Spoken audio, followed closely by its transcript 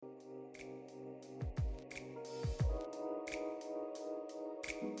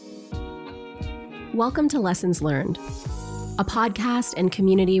Welcome to Lessons Learned, a podcast and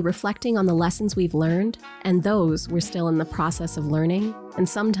community reflecting on the lessons we've learned and those we're still in the process of learning and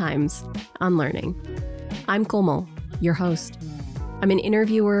sometimes unlearning. I'm Komal, your host. I'm an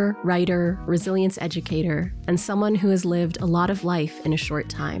interviewer, writer, resilience educator, and someone who has lived a lot of life in a short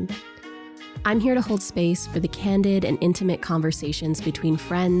time. I'm here to hold space for the candid and intimate conversations between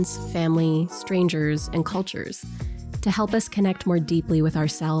friends, family, strangers, and cultures to help us connect more deeply with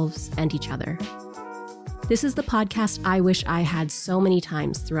ourselves and each other. This is the podcast I wish I had so many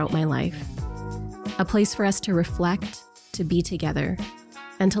times throughout my life. A place for us to reflect, to be together,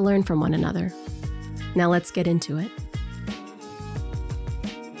 and to learn from one another. Now let's get into it.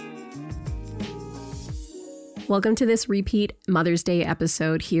 Welcome to this repeat Mother's Day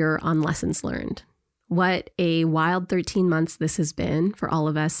episode here on Lessons Learned. What a wild 13 months this has been for all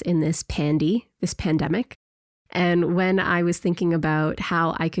of us in this pandemic. And when I was thinking about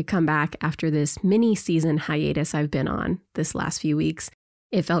how I could come back after this mini season hiatus I've been on this last few weeks,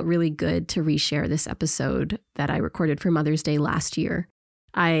 it felt really good to reshare this episode that I recorded for Mother's Day last year.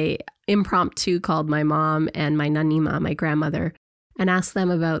 I impromptu called my mom and my nanima, my grandmother, and asked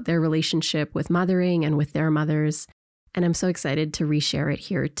them about their relationship with mothering and with their mothers. And I'm so excited to reshare it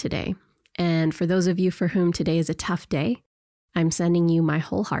here today. And for those of you for whom today is a tough day, I'm sending you my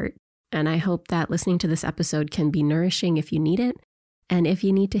whole heart. And I hope that listening to this episode can be nourishing if you need it. And if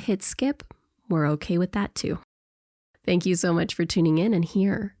you need to hit skip, we're okay with that too. Thank you so much for tuning in. And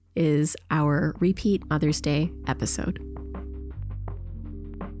here is our repeat Mother's Day episode.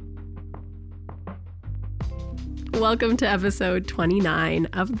 Welcome to episode 29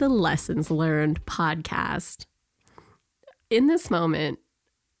 of the Lessons Learned podcast. In this moment,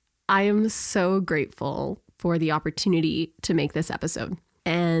 I am so grateful for the opportunity to make this episode.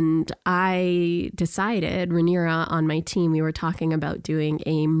 And I decided, Rhaenyra on my team, we were talking about doing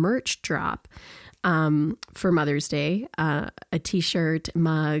a merch drop for Mother's Day, a t-shirt,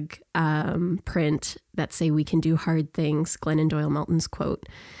 mug, print that say we can do hard things, Glennon Doyle Melton's quote.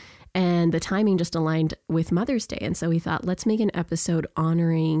 And the timing just aligned with Mother's Day. And so we thought, let's make an episode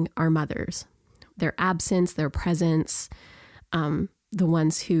honoring our mothers, their absence, their presence, the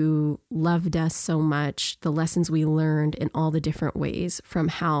ones who loved us so much, the lessons we learned in all the different ways from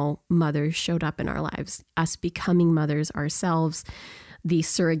how mothers showed up in our lives, us becoming mothers ourselves, the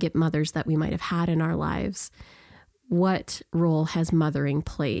surrogate mothers that we might have had in our lives. What role has mothering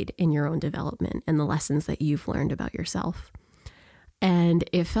played in your own development and the lessons that you've learned about yourself? And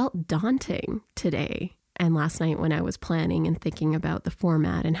it felt daunting today and last night when I was planning and thinking about the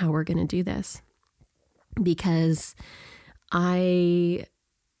format and how we're going to do this, because I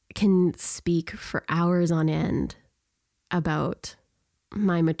can speak for hours on end about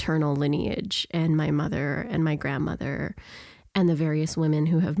my maternal lineage and my mother and my grandmother and the various women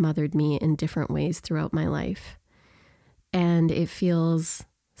who have mothered me in different ways throughout my life. And it feels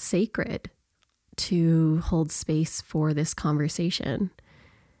sacred to hold space for this conversation,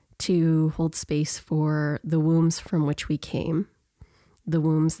 to hold space for the wombs from which we came, the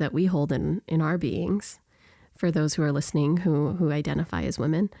wombs that we hold in our beings, for those who are listening who identify as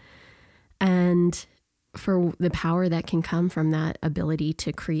women, and for the power that can come from that ability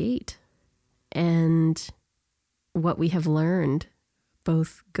to create and what we have learned,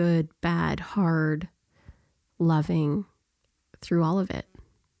 both good, bad, hard, loving, through all of it.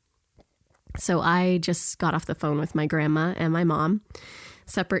 So I just got off the phone with my grandma and my mom,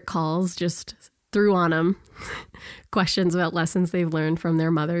 separate calls, just threw on them questions about lessons they've learned from their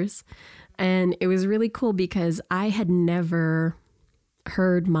mothers. And it was really cool because I had never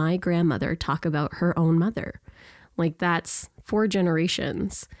heard my grandmother talk about her own mother. Like, that's 4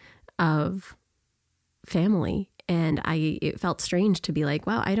 generations of family. And it felt strange to be like,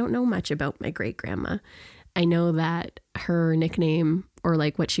 wow, I don't know much about my great grandma. I know that her nickname, or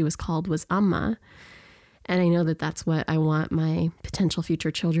like what she was called, was Amma. And I know that that's what I want my potential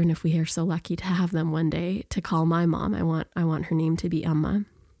future children, if we are so lucky to have them one day, to call my mom. I want her name to be Amma.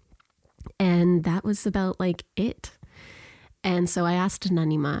 And that was about like it. And so I asked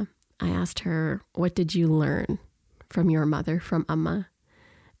Nanima, I asked her, what did you learn from your mother, from Amma?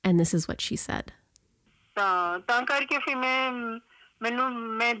 And this is what she said. ਤਾਂ ਕਰਕੇ ਫਿਰ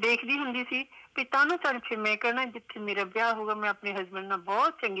ਮੈਂ ਦੇਖਦੀ ਹੁੰਦੀ ਸੀ ਵੀ ਤਾਂ ਨਾ ਚੱਲ ਫਿਰ ਮੈਂ ਕਹਿਣਾ ਜਿੱਥੇ ਮੇਰਾ ਵਿਆਹ ਹੋਗਾ ਮੈਂ ਆਪਣੇ ਹਸਬੈਂਡ ਨਾਲ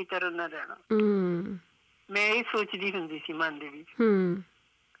ਬਹੁਤ ਚੰਗੀ ਤਰ੍ਹਾਂ ਨਾਲ ਰਹਿਣਾ ਮੈਂ ਇਹ ਸੋਚਦੀ ਹੁੰਦੀ ਸੀ ਮਨ ਦੇ ਵਿੱਚ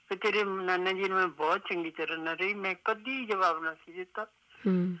ਤੇ ਤੇਰੇ ਨਾਨਾ ਜੀ ਨੂੰ ਮੈਂ ਬਹੁਤ ਚੰਗੀ ਤਰ੍ਹਾਂ ਨਾਲ ਰਹੀ ਮੈਂ ਕਦੀ ਜਵਾਬ ਨਾ ਸੀ ਦਿੱਤਾ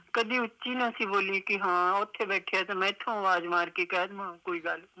ਕਦੀ ਉੱਚੀ ਨਾ ਸੀ ਬੋਲੀ ਕਿ ਹਾਂ ਉੱਥੇ ਬੈਠਿਆ ਤਾਂ ਮੈਂ ਇੱਥੋਂ ਆਵਾਜ਼ ਮਾਰ ਕੇ ਕਹਿ ਦਵਾਂ ਕੋਈ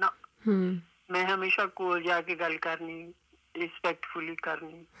ਗੱਲ ਨਾ ਮੈਂ ਹਮੇਸ਼ਾ ਕੋਲ ਜਾ ਕੇ ਗੱਲ ਕਰਨੀ ਰਿਸਪੈਕਟਫੁਲੀ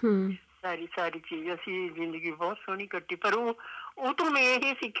ਕਰਨੀ ਸਾਰੀ ਚੀਜ਼ ਅਸੀਂ ਜ਼ਿੰਦਗੀ ਬਹੁਤ ਸੋਹਣੀ ਕੱਟੀ ਪਰ ਉਹ ਤੋਂ ਮੈਂ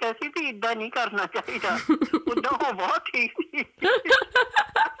ਇਹ ਸਿੱਖਿਆ ਸੀ ਵੀ ਏਦਾਂ ਨਹੀਂ ਕਰਨਾ ਚਾਹੀਦਾ ਉਦਾਂ ਉਹ ਬਹੁਤ ਠੀਕ ਸੀ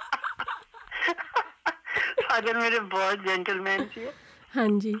ਫਾਦਰ ਮੇਰੇ ਬਹੁਤ ਜੈਂਟਲਮੈਨ ਸੀ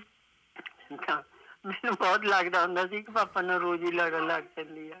ਹਾਂਜੀ ਮੈਨੂੰ ਬਹੁਤ ਲੱਗਦਾ ਹੁੰਦਾ ਸੀ ਕਿ ਪਾਪਾ ਨਾਲ ਰੋਜ਼ ਹੀ ਲੜਨ ਲੱਗ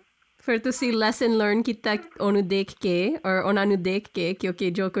ਪੈਂਦੀ ਆ ਫਿਰ ਤੁਸੀਂ ਲੈਸਨ ਲਰਨ ਕੀਤਾ ਉਹਨੂੰ ਦੇਖ ਕੇ ਔਰ ਉਹਨਾਂ ਨੂੰ ਦੇਖ ਕੇ ਕਿਉਂਕਿ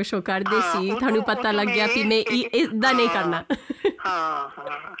ਜੋ ਕੁਛ ਉਹ ਕਰਦੇ ਸੀ ਤੁਹਾਨੂੰ ਪਤਾ ਲੱਗ ਗਿਆ ਕਿ ਮੈਂ ਏਦਾਂ ਨਹੀਂ ਕਰਨਾ ਹਾਂ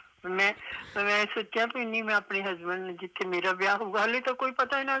ਮੈਂ ਸੋਚਿਆ ਵੀ ਨਹੀਂ ਮੈਂ ਆਪਣੇ ਹਸਬੈਂਡ ਨੂੰ ਜਿੱਥੇ ਮੇਰਾ ਵਿਆਹ ਹੋਊਗਾ ਹਾਲੇ ਤਾਂ ਕੋਈ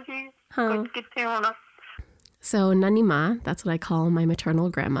ਪਤਾ ਹੀ ਨਾ ਸੀ ਕਿੱਥੇ ਹੋਣਾ So Nanima, that's what I call my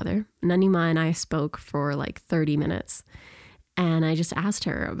maternal grandmother. Nanima and I spoke for like 30 minutes. And I just asked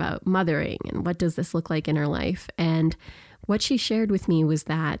her about mothering and what does this look like in her life. And what she shared with me was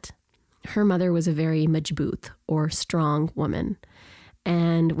that her mother was a very majboot or strong woman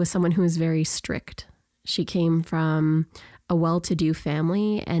and was someone who was very strict. She came from a well-to-do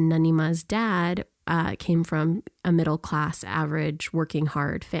family and Nanima's dad came from a middle-class, average, working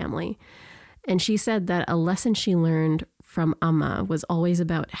hard family. And she said that a lesson she learned from Amma was always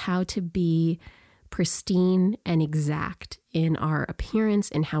about how to be pristine and exact in our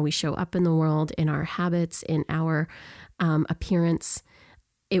appearance, in how we show up in the world, in our habits, in our appearance.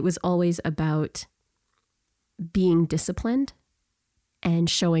 It was always about being disciplined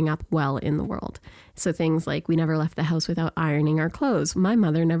and showing up well in the world. So things like we never left the house without ironing our clothes. My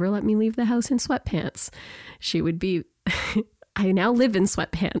mother never let me leave the house in sweatpants. She would be... I now live in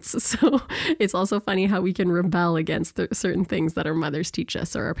sweatpants. So it's also funny how we can rebel against certain things that our mothers teach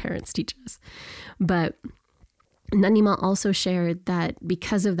us or our parents teach us. But Nanima also shared that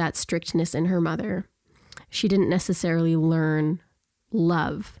because of that strictness in her mother, she didn't necessarily learn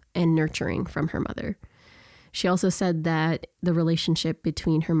love and nurturing from her mother. She also said that the relationship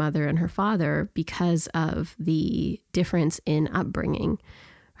between her mother and her father, because of the difference in upbringing,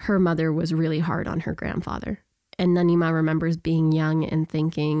 her mother was really hard on her grandfather. And Nanima remembers being young and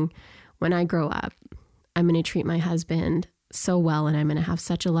thinking, when I grow up, I'm going to treat my husband so well and I'm going to have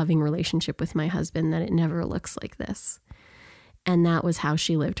such a loving relationship with my husband that it never looks like this. And that was how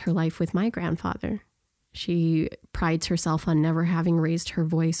she lived her life with my grandfather. She prides herself on never having raised her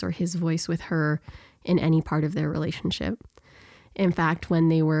voice or his voice with her in any part of their relationship. In fact, when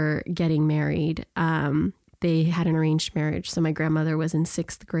they were getting married, they had an arranged marriage. So my grandmother was in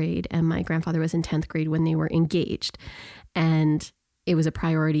 6th grade and my grandfather was in 10th grade when they were engaged. And it was a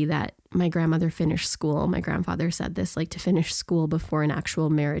priority that my grandmother finish school. My grandfather said this, like to finish school before an actual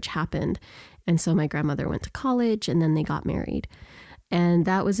marriage happened. And so my grandmother went to college and then they got married. And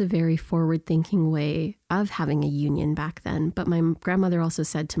that was a very forward-thinking way of having a union back then. But my grandmother also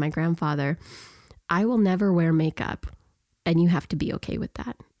said to my grandfather, I will never wear makeup and you have to be okay with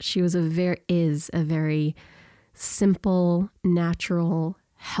that. She was is a very simple, natural,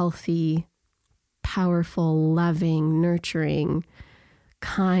 healthy, powerful, loving, nurturing,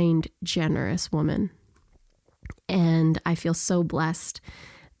 kind, generous woman. And I feel so blessed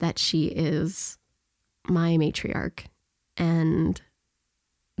that she is my matriarch and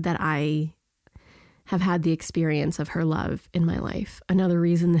that I have had the experience of her love in my life. Another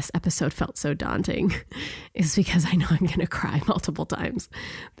reason this episode felt so daunting is because I know I'm going to cry multiple times.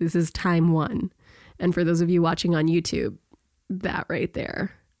 This is time 1. And for those of you watching on YouTube, that right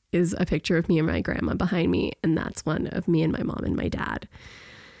there is a picture of me and my grandma behind me. And that's one of me and my mom and my dad.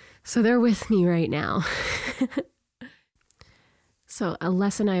 So they're with me right now. So a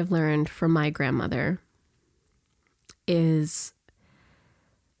lesson I've learned from my grandmother is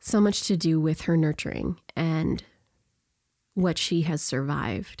so much to do with her nurturing and what she has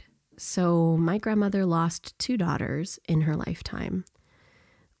survived. So my grandmother lost 2 daughters in her lifetime.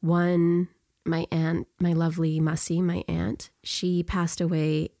 One, my aunt, my lovely Masi, my aunt, she passed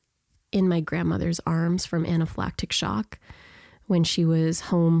away in my grandmother's arms from anaphylactic shock when she was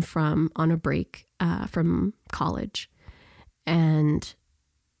home on a break from college. And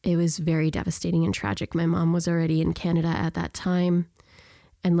it was very devastating and tragic. My mom was already in Canada at that time.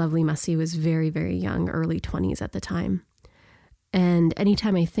 And lovely Masi was very, very young, early 20s at the time. And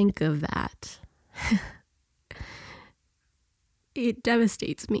anytime I think of that, it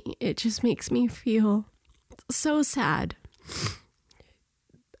devastates me. It just makes me feel so sad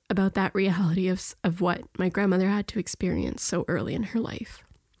about that reality of what my grandmother had to experience so early in her life.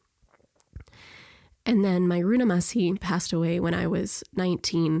 And then my Runa Masi passed away when I was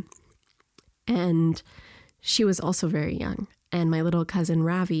 19. And she was also very young. And my little cousin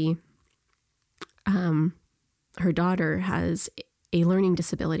Ravi, her daughter has a learning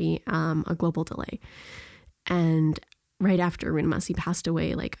disability, a global delay. And right after Runa Masi passed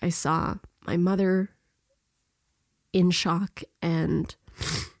away, like I saw my mother in shock and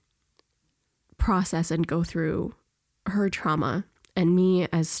process and go through her trauma, and me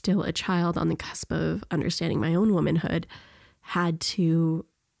as still a child on the cusp of understanding my own womanhood had to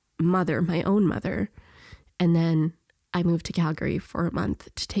mother my own mother. And then I moved to Calgary for a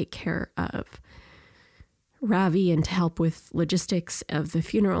month to take care of Ravi and to help with logistics of the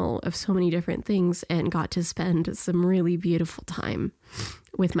funeral, of so many different things, and got to spend some really beautiful time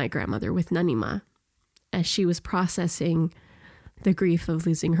with my grandmother, with Nanima, as she was processing the grief of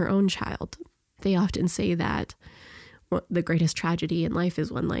losing her own child. They often say that the greatest tragedy in life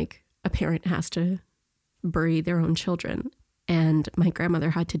is when, like, a parent has to bury their own children. And my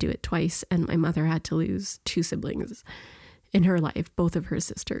grandmother had to do it twice, and my mother had to lose 2 siblings in her life, both of her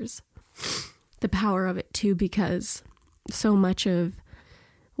sisters. The power of it, too, because so much of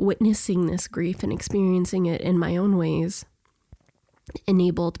witnessing this grief and experiencing it in my own ways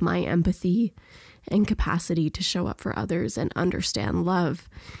enabled my empathy and capacity to show up for others and understand love.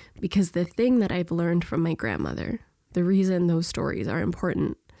 Because the thing that I've learned from my grandmother, the reason those stories are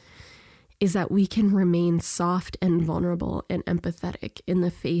important, is that we can remain soft and vulnerable and empathetic in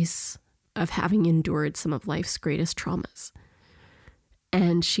the face of having endured some of life's greatest traumas.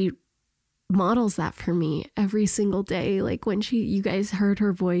 And she models that for me every single day. Like when you guys heard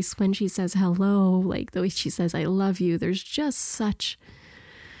her voice when she says hello, like the way she says, I love you. There's just such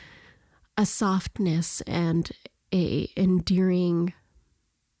a softness and a endearing,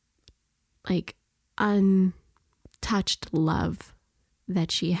 like untouched love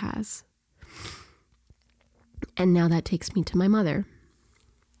that she has. And now that takes me to my mother,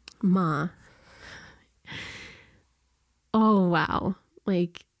 Ma. Oh, wow.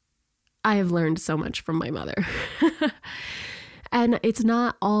 Like, I have learned so much from my mother. And it's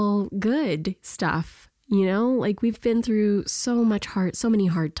not all good stuff, you know? Like, we've been through so many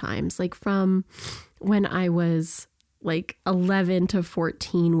hard times. Like, from when I was like 11 to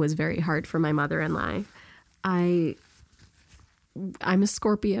 14 was very hard for my mother and I. I'm a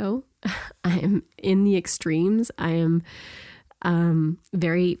Scorpio. I'm in the extremes. I am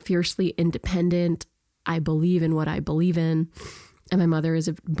very fiercely independent. I believe in what I believe in. And my mother is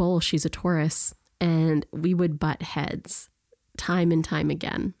a bull. She's a Taurus. And we would butt heads time and time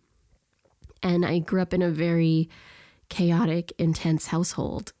again. And I grew up in a very chaotic, intense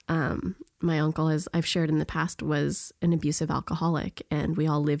household. My uncle, as I've shared in the past, was an abusive alcoholic, and we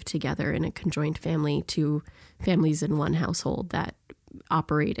all lived together in a conjoined family, 2 families in one household that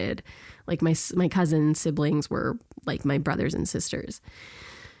operated. Like my cousin siblings were like my brothers and sisters.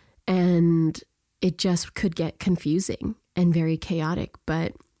 And it just could get confusing and very chaotic.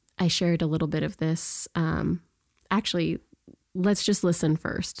 But I shared a little bit of this. Actually, let's just listen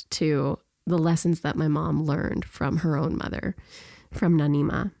first to the lessons that my mom learned from her own mother, from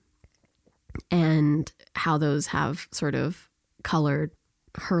Nanima, and how those have sort of colored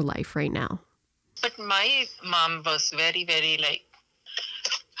her life right now. But my mom was very, very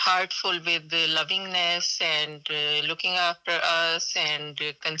heartful with the lovingness and looking after us and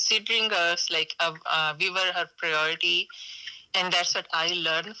considering us like we were her priority. And that's what I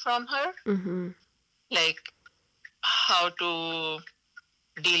learned from her. Mm-hmm. Like how to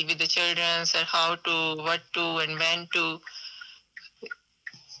deal with the children, or what to and when to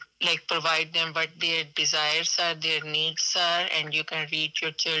provide them what their desires are, their needs are, and you can read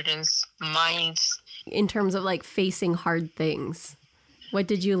your children's minds. In terms of facing hard things, what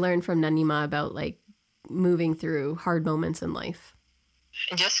did you learn from Nanima about moving through hard moments in life?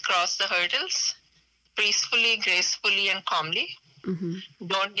 Just cross the hurdles peacefully, gracefully, and calmly. Mm-hmm.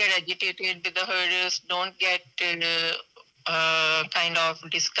 Don't get agitated with the hurdles. Don't get kind of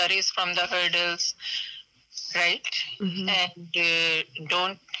discouraged from the hurdles, right? Mm-hmm. And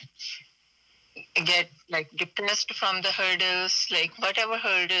don't get depressed from the hurdles. Whatever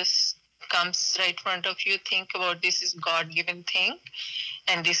hurdles comes right in front of you, think about this is God-given thing,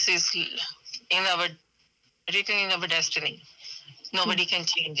 and this is written in our destiny. Nobody can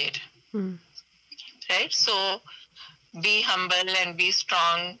change it. Mm. Right? So be humble and be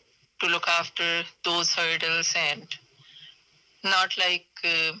strong to look after those hurdles, and not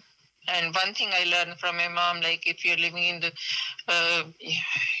and one thing I learned from my mom, if you're living in the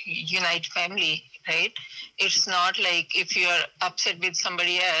Unite family, right? It's not if you're upset with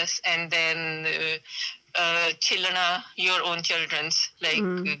somebody else and then children your own children's, get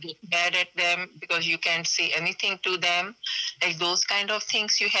mad at them because you can't say anything to them. Those kind of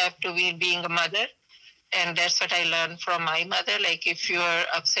things you have to be being a mother. And that's what I learned from my mother. If you're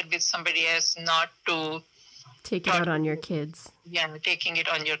upset with somebody else, not to take it out on your kids. Yeah, taking it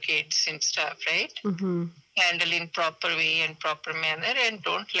on your kids and stuff, right? Mm-hmm. Handle in proper way and proper manner, and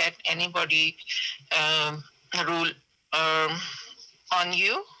don't let anybody rule on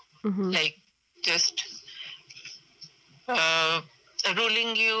you. Mm-hmm. just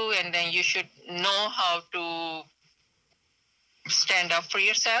ruling you, and then you should know how to stand up for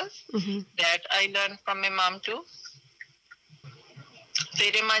yourself. That I learned from my mom too.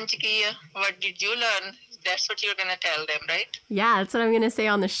 Tere man ch ki hai, what did you learn? That's what you're gonna tell them, right? Yeah, that's what I'm gonna say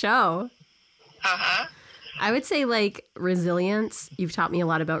on the show. I would say like resilience. You've taught me a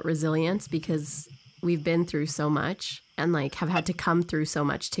lot about resilience because we've been through so much and like have had to come through so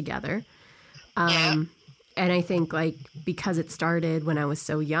much together. And I think like because it started when I was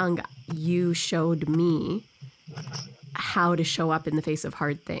so young, you showed me how to show up in the face of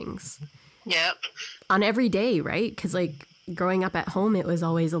hard things. Yep. On every day, right? Because like growing up at home, it was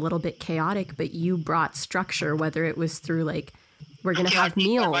always a little bit chaotic, but you brought structure, whether it was through like, we're going to have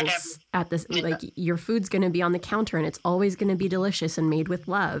meals at this, like your food's going to be on the counter and it's always going to be delicious and made with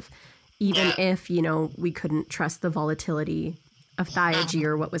love. Even if, you know, we couldn't trust the volatility of Thayaji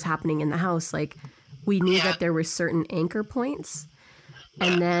or what was happening in the house, like we knew that there were certain anchor points.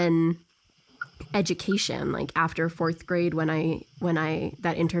 And then education, like after 4th grade, when I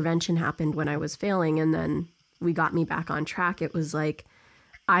that intervention happened when I was failing and then we got me back on track, it was like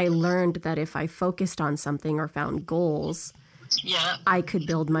I learned that if I focused on something or found goals, I could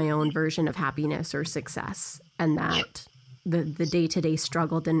build my own version of happiness or success, and that the day-to-day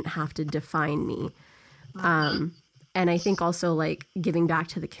struggle didn't have to define me. And I think also like giving back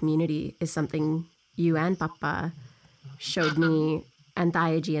to the community is something you and Papa showed me, and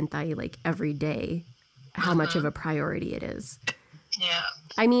Thayaji and Thai, like every day, how much of a priority it is. Yeah.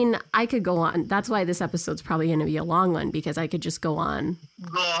 I mean, I could go on. That's why this episode's probably going to be a long one, because I could just go on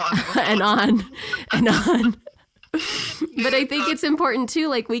and on and on. But I think it's important too,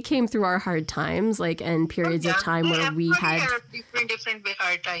 like we came through our hard times, like, and periods of time where we had different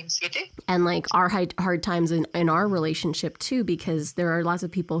hard times, and like our hard times in our relationship too, because there are lots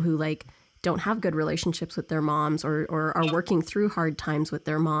of people who like don't have good relationships with their moms or are working through hard times with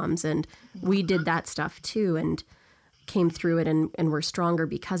their moms. And we did that stuff too and came through it and were stronger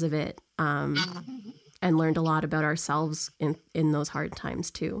because of it, and learned a lot about ourselves in those hard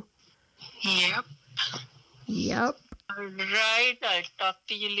times too. Yep. All right. I'll talk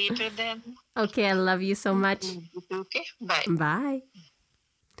to you later then. Okay. I love you so much. Okay. Bye. Bye.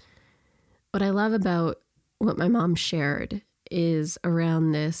 What I love about what my mom shared is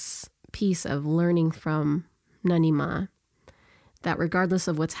around this piece of learning from Nanima, that regardless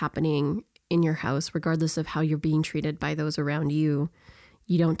of what's happening in your house, regardless of how you're being treated by those around you,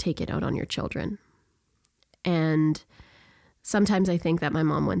 you don't take it out on your children. And sometimes I think that my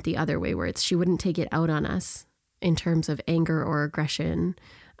mom went the other way, where she wouldn't take it out on us in terms of anger or aggression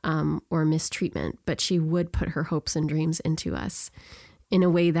or mistreatment, but she would put her hopes and dreams into us in a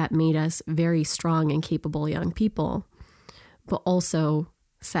way that made us very strong and capable young people, but also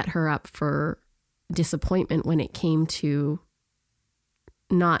set her up for disappointment when it came to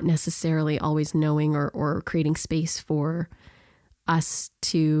not necessarily always knowing or creating space for us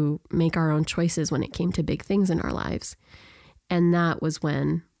to make our own choices when it came to big things in our lives. And that was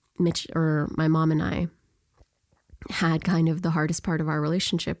when Mitch, or my mom, and I had kind of the hardest part of our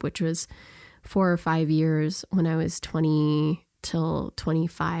relationship, which was 4 or 5 years when I was 20 till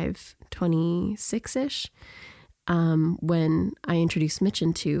 25, 26-ish, when I introduced Mitch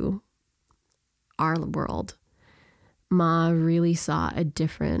into our world. Ma really saw a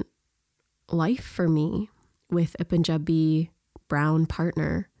different life for me with a Punjabi brown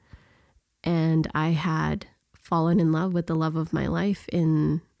partner. And I had fallen in love with the love of my life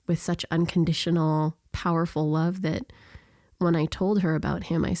with such unconditional, powerful love that when I told her about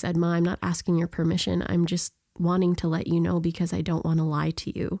him, I said, Ma, I'm not asking your permission. I'm just wanting to let you know because I don't want to lie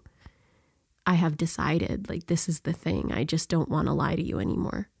to you. I have decided, like, this is the thing. I just don't want to lie to you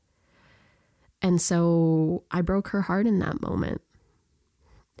anymore. And so I broke her heart in that moment.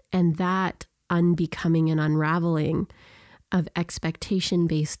 And that unbecoming and unraveling of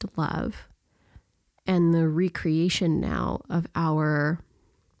expectation-based love and the recreation now of our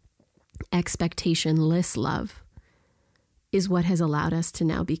expectationless love is what has allowed us to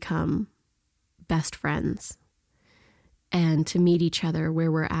now become best friends and to meet each other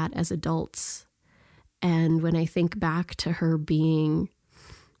where we're at as adults. And when I think back to her being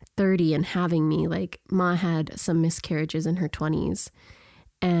 30 and having me, like, Ma had some miscarriages in her 20s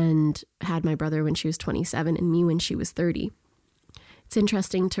and had my brother when she was 27 and me when she was 30. It's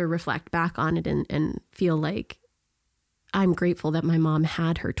interesting to reflect back on it and feel like I'm grateful that my mom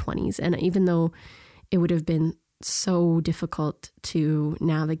had her 20s. And even though it would have been so difficult to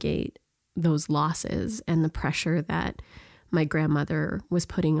navigate those losses and the pressure that my grandmother was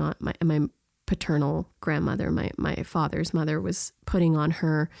putting on, my paternal grandmother, my father's mother, was putting on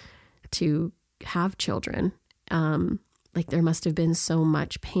her to have children. Like there must have been so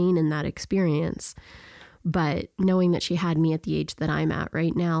much pain in that experience. But knowing that she had me at the age that I'm at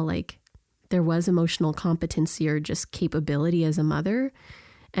right now, like there was emotional competency or just capability as a mother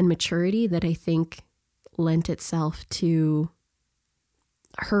and maturity that I think lent itself to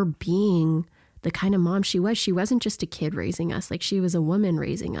her being the kind of mom she was. She wasn't just a kid raising us, like she was a woman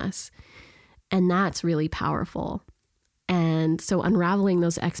raising us. And that's really powerful. And so unraveling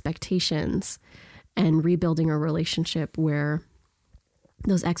those expectations and rebuilding a relationship where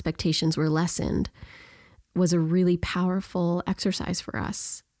those expectations were lessened was a really powerful exercise for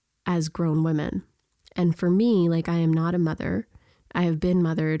us as grown women. And for me, like I am not a mother. I have been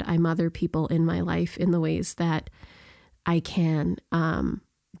mothered. I mother people in my life in the ways that I can,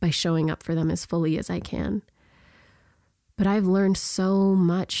 by showing up for them as fully as I can. But I've learned so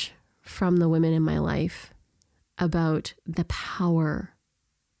much from the women in my life about the power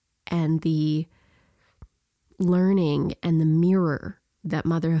and the learning and the mirror that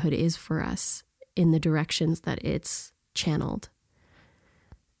motherhood is for us in the directions that it's channeled.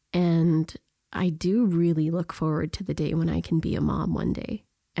 And I do really look forward to the day when I can be a mom one day.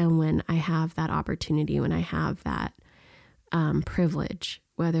 And when I have that opportunity, when I have that privilege,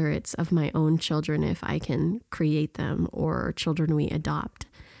 whether it's of my own children, if I can create them, or children we adopt,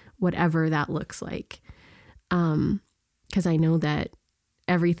 whatever that looks like. Because I know that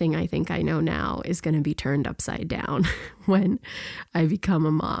everything I think I know now is going to be turned upside down when I become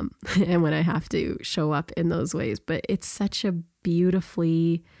a mom and when I have to show up in those ways. But it's such a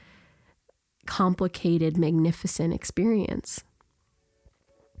beautifully complicated, magnificent experience.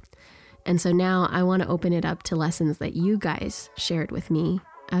 And so now I want to open it up to lessons that you guys shared with me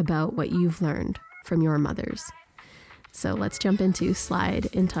about what you've learned from your mothers. So let's slide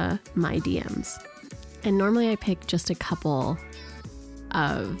into my DMs. And normally I pick just a couple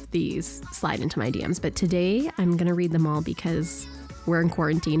of these slide into my DMs, but today I'm going to read them all because we're in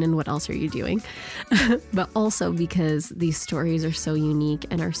quarantine and what else are you doing? But also because these stories are so unique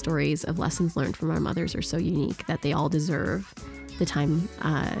and our stories of lessons learned from our mothers are so unique that they all deserve the time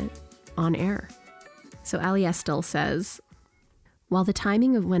on air. So Ali Estel says, while the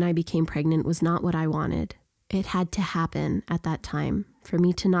timing of when I became pregnant was not what I wanted, it had to happen at that time for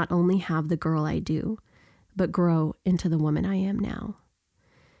me to not only have the girl I do, but grow into the woman I am now.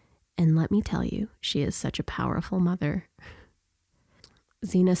 And let me tell you, she is such a powerful mother.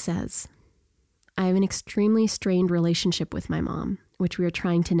 Zena says, I have an extremely strained relationship with my mom, which we are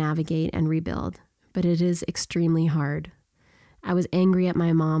trying to navigate and rebuild, but it is extremely hard. I was angry at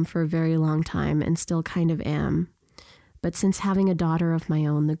my mom for a very long time and still kind of am. But since having a daughter of my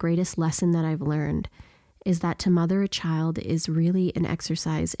own, the greatest lesson that I've learned is that to mother a child is really an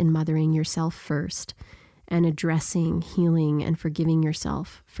exercise in mothering yourself first and addressing, healing, and forgiving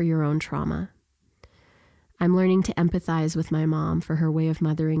yourself for your own trauma. I'm learning to empathize with my mom for her way of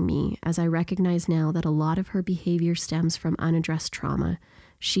mothering me, as I recognize now that a lot of her behavior stems from unaddressed trauma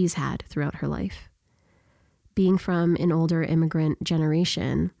she's had throughout her life. Being from an older immigrant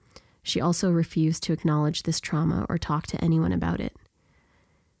generation, she also refused to acknowledge this trauma or talk to anyone about it.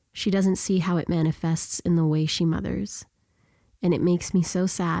 She doesn't see how it manifests in the way she mothers, and it makes me so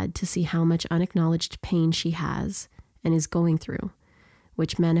sad to see how much unacknowledged pain she has and is going through,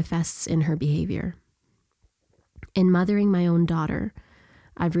 which manifests in her behavior. In mothering my own daughter,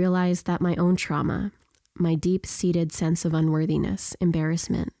 I've realized that my own trauma, my deep-seated sense of unworthiness,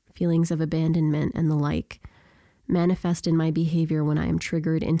 embarrassment, feelings of abandonment, and the like, manifest in my behavior when I am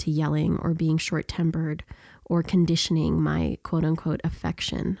triggered into yelling or being short-tempered or conditioning my quote-unquote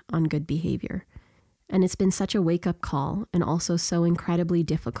affection on good behavior. And it's been such a wake-up call and also so incredibly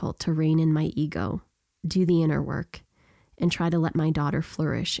difficult to rein in my ego, do the inner work, and try to let my daughter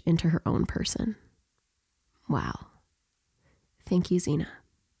flourish into her own person. Wow. Thank you, Zena.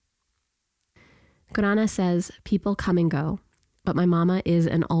 Gorana says, people come and go, but my mama is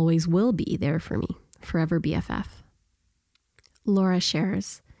and always will be there for me, forever BFF. Laura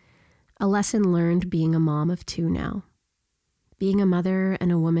shares, a lesson learned being a mom of 2 now. Being a mother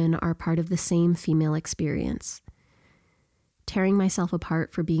and a woman are part of the same female experience. Tearing myself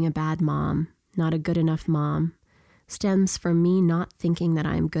apart for being a bad mom, not a good enough mom, stems from me not thinking that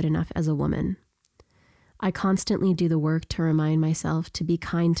I am good enough as a woman. I constantly do the work to remind myself to be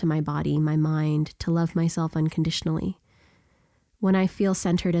kind to my body, my mind, to love myself unconditionally. When I feel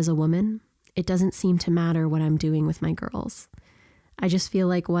centered as a woman, it doesn't seem to matter what I'm doing with my girls. I just feel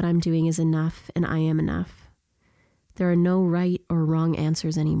like what I'm doing is enough and I am enough. There are no right or wrong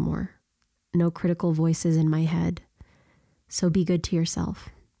answers anymore. No critical voices in my head. So be good to yourself,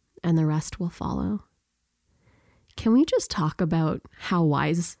 and the rest will follow. Can we just talk about how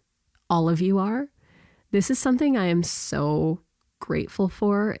wise all of you are. This is something I am so grateful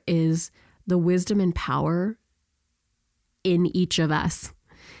for, is the wisdom and power in each of us.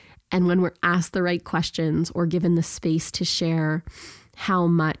 And when we're asked the right questions or given the space to share, how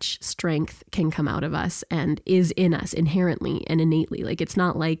much strength can come out of us and is in us inherently and innately. Like, it's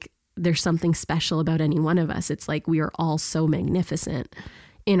not like there's something special about any one of us. It's like we are all so magnificent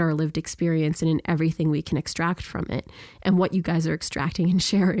in our lived experience and in everything we can extract from it. And what you guys are extracting and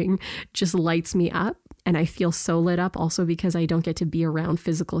sharing just lights me up. And I feel so lit up also because I don't get to be around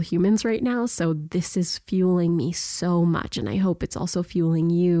physical humans right now. So this is fueling me so much. And I hope it's also fueling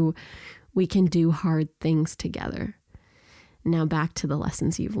you. We can do hard things together. Now back to the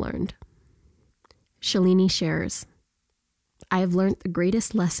lessons you've learned. Shalini shares, I have learned the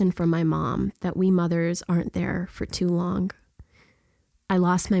greatest lesson from my mom, that we mothers aren't there for too long. I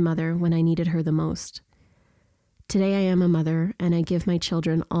lost my mother when I needed her the most. Today I am a mother and I give my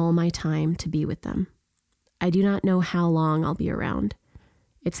children all my time to be with them. I do not know how long I'll be around.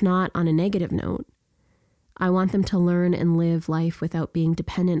 It's not on a negative note. I want them to learn and live life without being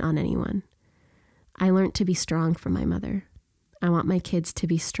dependent on anyone. I learned to be strong from my mother. I want my kids to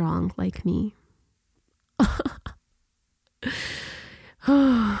be strong like me.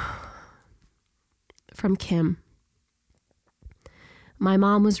 From Kim. My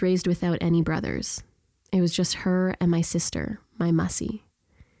mom was raised without any brothers. It was just her and my sister, my Mussy.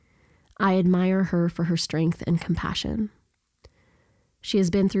 I admire her for her strength and compassion. She has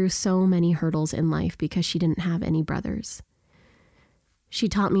been through so many hurdles in life because she didn't have any brothers. She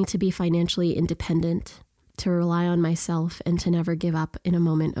taught me to be financially independent, to rely on myself, and to never give up in a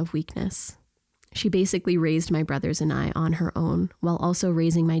moment of weakness. She basically raised my brothers and I on her own, while also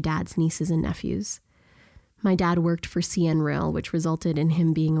raising my dad's nieces and nephews. My dad worked for CN Rail, which resulted in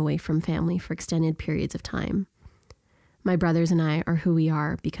him being away from family for extended periods of time. My brothers and I are who we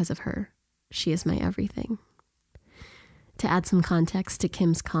are because of her. She is my everything. To add some context to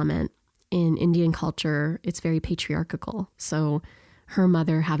Kim's comment, in Indian culture, it's very patriarchal. So her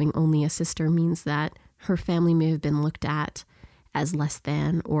mother having only a sister means that her family may have been looked at as less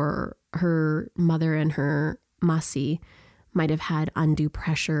than, or her mother and her Masi might have had undue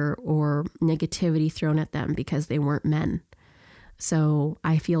pressure or negativity thrown at them because they weren't men. So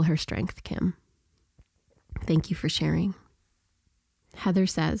I feel her strength, Kim. Thank you for sharing. Heather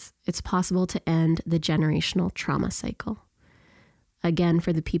says, it's possible to end the generational trauma cycle. Again,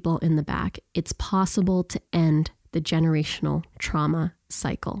 for the people in the back, it's possible to end the generational trauma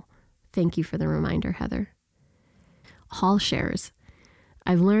cycle. Thank you for the reminder, Heather. Hall shares,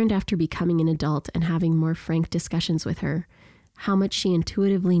 I've learned after becoming an adult and having more frank discussions with her how much she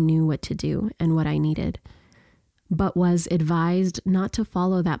intuitively knew what to do and what I needed, but was advised not to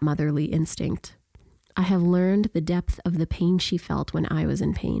follow that motherly instinct. I have learned the depth of the pain she felt when I was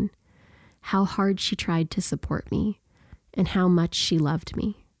in pain, how hard she tried to support me, and how much she loved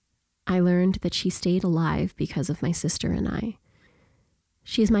me. I learned that she stayed alive because of my sister and I.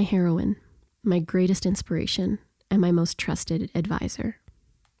 She is my heroine, my greatest inspiration, and my most trusted advisor.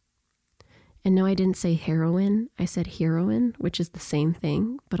 And no, I didn't say heroine, I said heroine, which is the same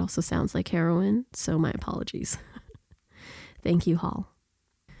thing, but also sounds like heroin, so my apologies. Thank you, Hall.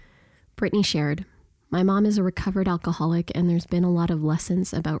 Brittany shared, my mom is a recovered alcoholic and there's been a lot of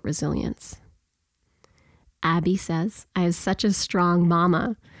lessons about resilience. Abby says, I have such a strong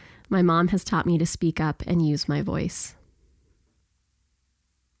mama. My mom has taught me to speak up and use my voice.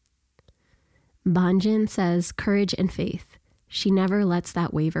 Banjin says, courage and faith. She never lets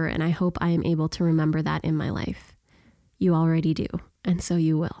that waver, and I hope I am able to remember that in my life. You already do, and so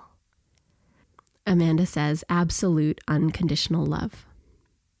you will. Amanda says, absolute unconditional love.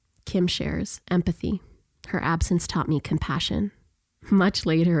 Kim shares, empathy. Her absence taught me compassion. Much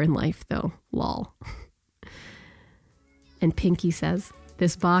later in life, though, lol. And Pinky says,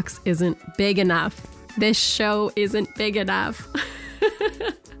 this box isn't big enough. This show isn't big enough.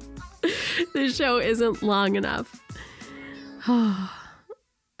 This show isn't long enough.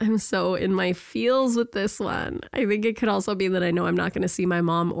 I'm so in my feels with this one. I think it could also be that I know I'm not going to see my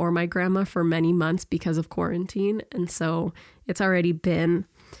mom or my grandma for many months because of quarantine. And so it's already been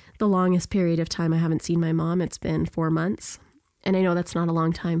the longest period of time I haven't seen my mom. It's been 4 months. And I know that's not a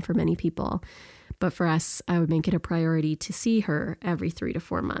long time for many people. But for us, I would make it a priority to see her every 3 to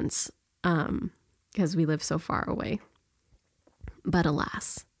 4 months because we live so far away. But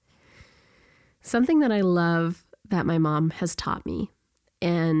alas, something that I love that my mom has taught me,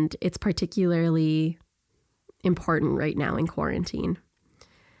 and it's particularly important right now in quarantine,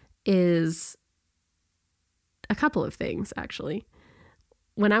 is a couple of things, actually.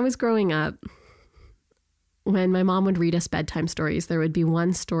 When I was growing up, when my mom would read us bedtime stories, there would be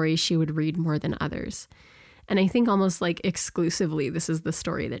one story she would read more than others. And I think almost like exclusively, this is the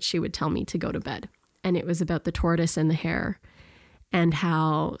story that she would tell me to go to bed. And it was about the tortoise and the hare, and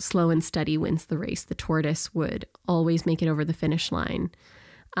how slow and steady wins the race. The tortoise would always make it over the finish line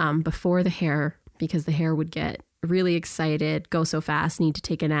before the hare, because the hare would get really excited, go so fast, need to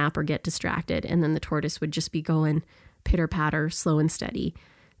take a nap or get distracted. And then the tortoise would just be going pitter patter, slow and steady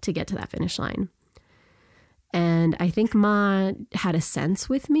to get to that finish line. And I think Ma had a sense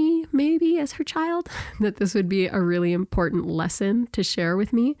with me, maybe as her child, that this would be a really important lesson to share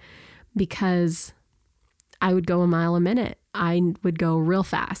with me, because I would go a mile a minute. I would go real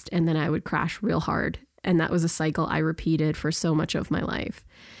fast and then I would crash real hard. And that was a cycle I repeated for so much of my life,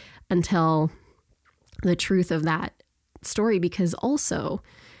 until the truth of that story, because also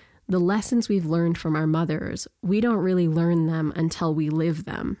the lessons we've learned from our mothers, we don't really learn them until we live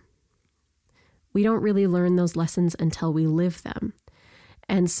them. We don't really learn those lessons until we live them.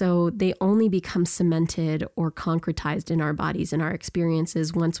 And so they only become cemented or concretized in our bodies and our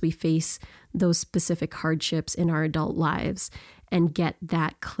experiences once we face those specific hardships in our adult lives and get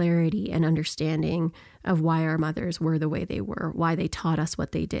that clarity and understanding of why our mothers were the way they were, why they taught us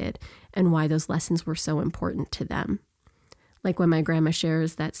what they did, and why those lessons were so important to them. Like when my grandma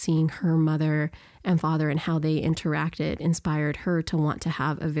shares that seeing her mother and father and how they interacted inspired her to want to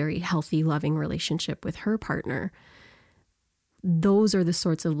have a very healthy, loving relationship with her partner. Those are the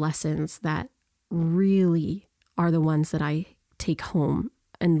sorts of lessons that really are the ones that I take home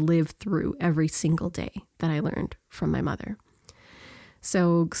and live through every single day that I learned from my mother.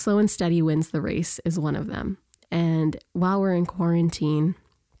 So slow and steady wins the race is one of them. And while we're in quarantine,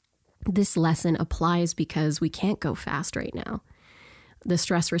 this lesson applies because we can't go fast right now. The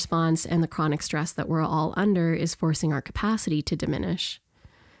stress response and the chronic stress that we're all under is forcing our capacity to diminish.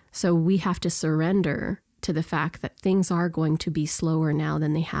 So we have to surrender to the fact that things are going to be slower now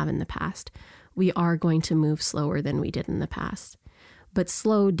than they have in the past. We are going to move slower than we did in the past. But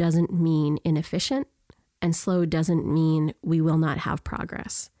slow doesn't mean inefficient, and slow doesn't mean we will not have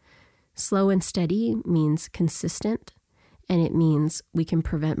progress. Slow and steady means consistent, and it means we can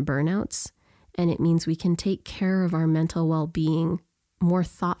prevent burnouts, and it means we can take care of our mental well-being more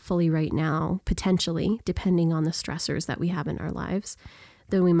thoughtfully right now, potentially, depending on the stressors that we have in our lives,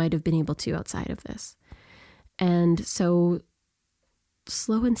 than we might have been able to outside of this. And so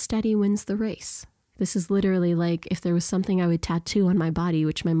slow and steady wins the race. This is literally like if there was something I would tattoo on my body,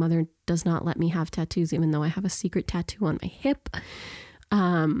 which my mother does not let me have tattoos, even though I have a secret tattoo on my hip.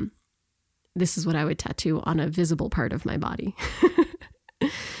 This is what I would tattoo on a visible part of my body.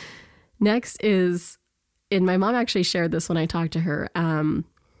 Next is, and my mom actually shared this when I talked to her,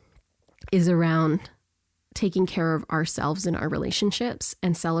 is around taking care of ourselves in our relationships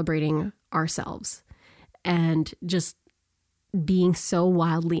and celebrating ourselves, and just being so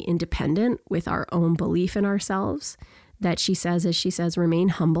wildly independent with our own belief in ourselves that she says, as she says, remain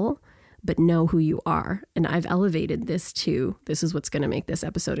humble, but know who you are. And I've elevated this to, this is what's going to make this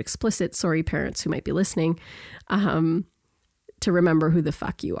episode explicit. Sorry, parents who might be listening, to remember who the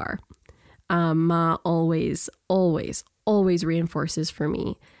fuck you are. Ma always reinforces for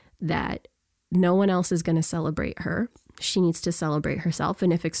me that no one else is going to celebrate her. She needs to celebrate herself.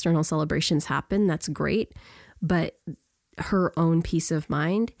 And if external celebrations happen, that's great. But her own peace of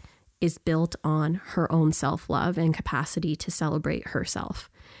mind is built on her own self-love and capacity to celebrate herself.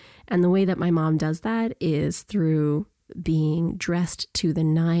 And the way that my mom does that is through being dressed to the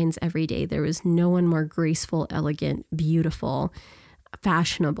nines every day. There is no one more graceful, elegant, beautiful,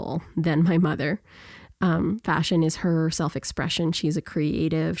 fashionable than my mother. Fashion is her self-expression. She's a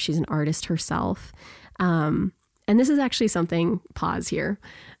creative. She's an artist herself. And this is actually something, pause here.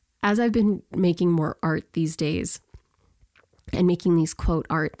 As I've been making more art these days and making these quote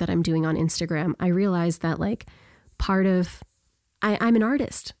art that I'm doing on Instagram, I realized that like part of, I'm an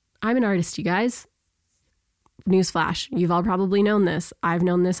artist. I'm an artist, you guys. Newsflash, you've all probably known this. I've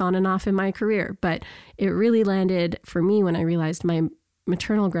known this on and off in my career, but it really landed for me when I realized my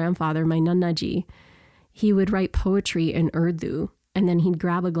maternal grandfather, my Nanaji, he would write poetry in Urdu, and then he'd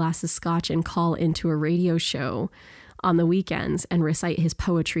grab a glass of scotch and call into a radio show on the weekends and recite his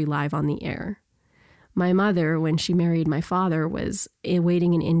poetry live on the air. My mother, when she married my father, was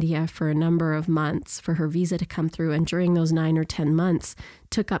waiting in India for a number of months for her visa to come through. And during those 9 or 10 months,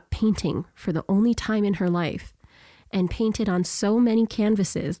 took up painting for the only time in her life and painted on so many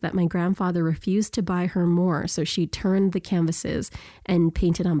canvases that my grandfather refused to buy her more. So she turned the canvases and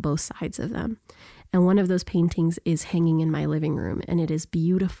painted on both sides of them. And one of those paintings is hanging in my living room, and it is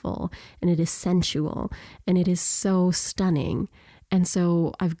beautiful and it is sensual and it is so stunning. And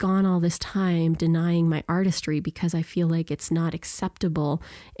so I've gone all this time denying my artistry because I feel like it's not acceptable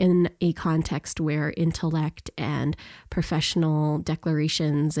in a context where intellect and professional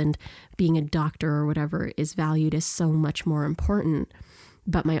declarations and being a doctor or whatever is valued as so much more important.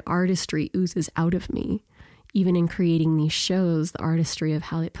 But my artistry oozes out of me. Even in creating these shows, the artistry of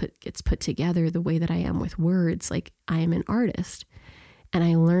how it gets put together, the way that I am with words, like I am an artist. And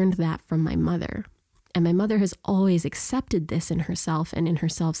I learned that from my mother. And my mother has always accepted this in herself and in her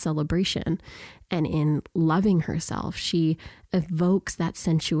self-celebration and in loving herself. She evokes that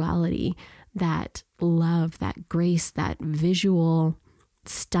sensuality, that love, that grace, that visual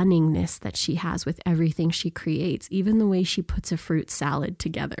stunningness that she has with everything she creates. Even the way she puts a fruit salad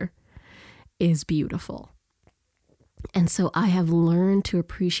together is beautiful. And so I have learned to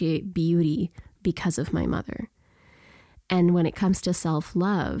appreciate beauty because of my mother. And when it comes to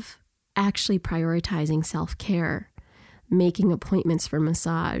self-love, actually prioritizing self-care, making appointments for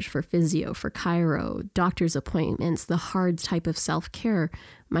massage, for physio, for chiro, doctor's appointments, the hard type of self-care,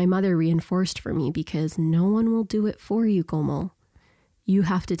 my mother reinforced for me because no one will do it for you, Komal. You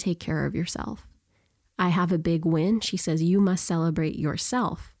have to take care of yourself. I have a big win. She says, you must celebrate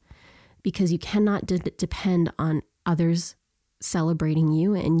yourself because you cannot depend on others celebrating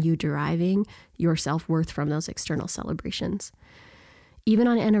you and you deriving your self-worth from those external celebrations. Even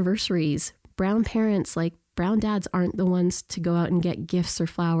on anniversaries, brown parents, like brown dads, aren't the ones to go out and get gifts or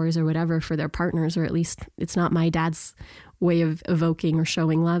flowers or whatever for their partners, or at least it's not my dad's way of evoking or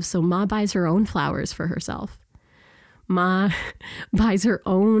showing love. So Ma buys her own flowers for herself. Ma buys her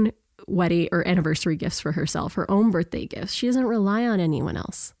own wedding or anniversary gifts for herself, her own birthday gifts. She doesn't rely on anyone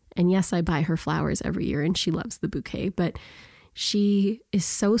else. And yes, I buy her flowers every year and she loves the bouquet, but she is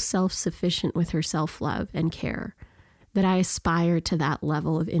so self-sufficient with her self-love and care that I aspire to that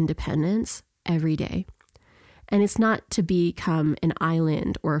level of independence every day. And it's not to become an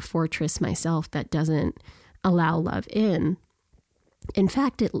island or a fortress myself that doesn't allow love in. In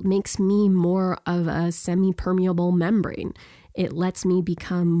fact, it makes me more of a semi-permeable membrane. It lets me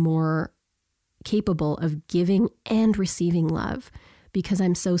become more capable of giving and receiving love because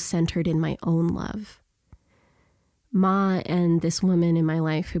I'm so centered in my own love. Ma and this woman in my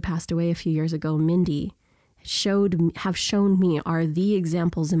life who passed away a few years ago, Mindy, have shown me are the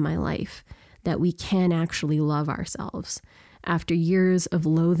examples in my life that we can actually love ourselves. After years of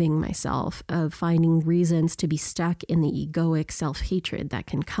loathing myself, of finding reasons to be stuck in the egoic self-hatred that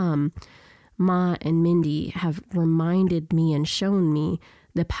can come, Ma and Mindy have reminded me and shown me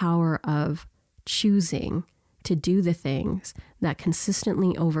the power of choosing to do the things that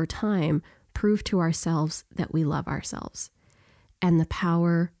consistently over time prove to ourselves that we love ourselves, and the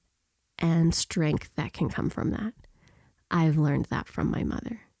power and strength that can come from that. I've learned that from my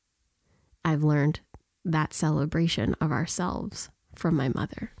mother. I've learned that celebration of ourselves from my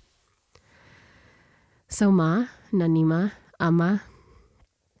mother. So Ma, Nanima, Ama,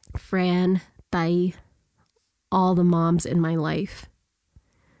 Fran, Tai, all the moms in my life,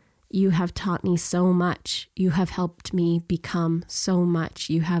 you have taught me so much. You have helped me become so much.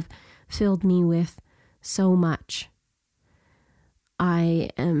 You have filled me with so much. I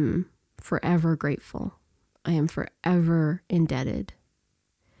am forever grateful. I am forever indebted.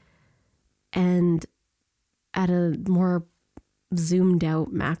 And at a more zoomed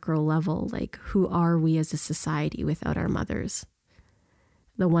out macro level, like, who are we as a society without our mothers?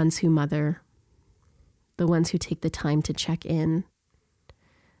 The ones who mother, the ones who take the time to check in,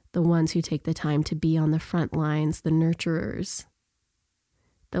 the ones who take the time to be on the front lines, the nurturers,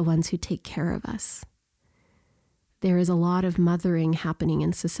 the ones who take care of us. There is a lot of mothering happening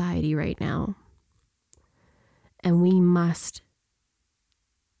in society right now. And we must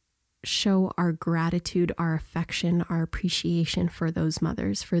show our gratitude, our affection, our appreciation for those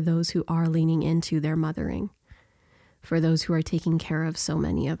mothers, for those who are leaning into their mothering, for those who are taking care of so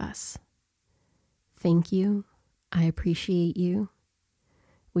many of us. Thank you. I appreciate you.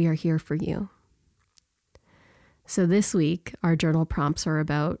 We are here for you. So this week, our journal prompts are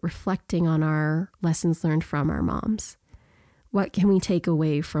about reflecting on our lessons learned from our moms. What can we take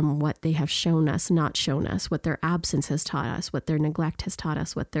away from what they have shown us, not shown us, what their absence has taught us, what their neglect has taught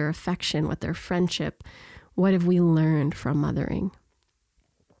us, what their affection, what their friendship, what have we learned from mothering?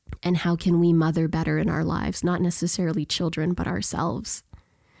 And how can we mother better in our lives, not necessarily children, but ourselves?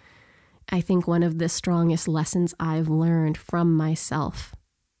 I think one of the strongest lessons I've learned from myself,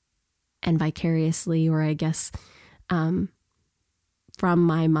 and vicariously, or I guess from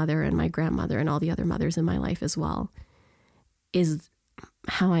my mother and my grandmother and all the other mothers in my life as well, is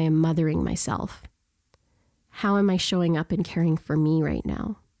how I am mothering myself. How am I showing up and caring for me right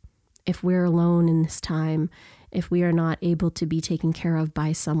now? If we're alone in this time, if we are not able to be taken care of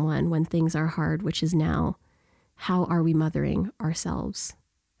by someone when things are hard, which is now, how are we mothering ourselves?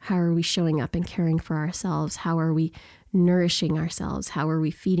 How are we showing up and caring for ourselves? How are we nourishing ourselves? How are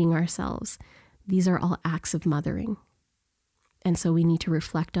we feeding ourselves? These are all acts of mothering. And so we need to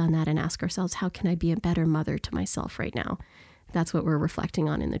reflect on that and ask ourselves, how can I be a better mother to myself right now? That's what we're reflecting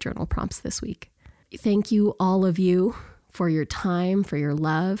on in the journal prompts this week. Thank you, all of you, for your time, for your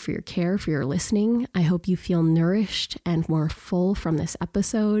love, for your care, for your listening. I hope you feel nourished and more full from this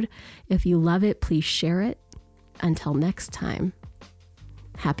episode. If you love it, please share it. Until next time,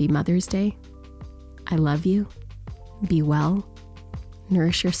 happy Mother's Day. I love you. Be well.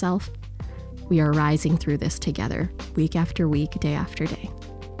 Nourish yourself. We are rising through this together, week after week, day after day.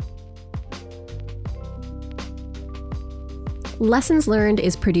 Lessons Learned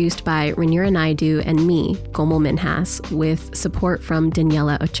is produced by Rhaenyra Naidu and me, Komal Minhas, with support from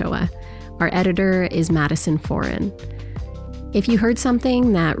Daniela Ochoa. Our editor is Madison Foran. If you heard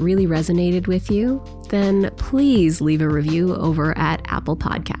something that really resonated with you, then please leave a review over at Apple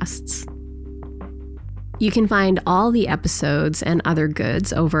Podcasts. You can find all the episodes and other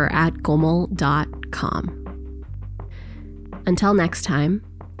goods over at komal.com. Until next time,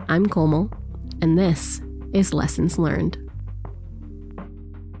 I'm Komal, and this is Lessons Learned.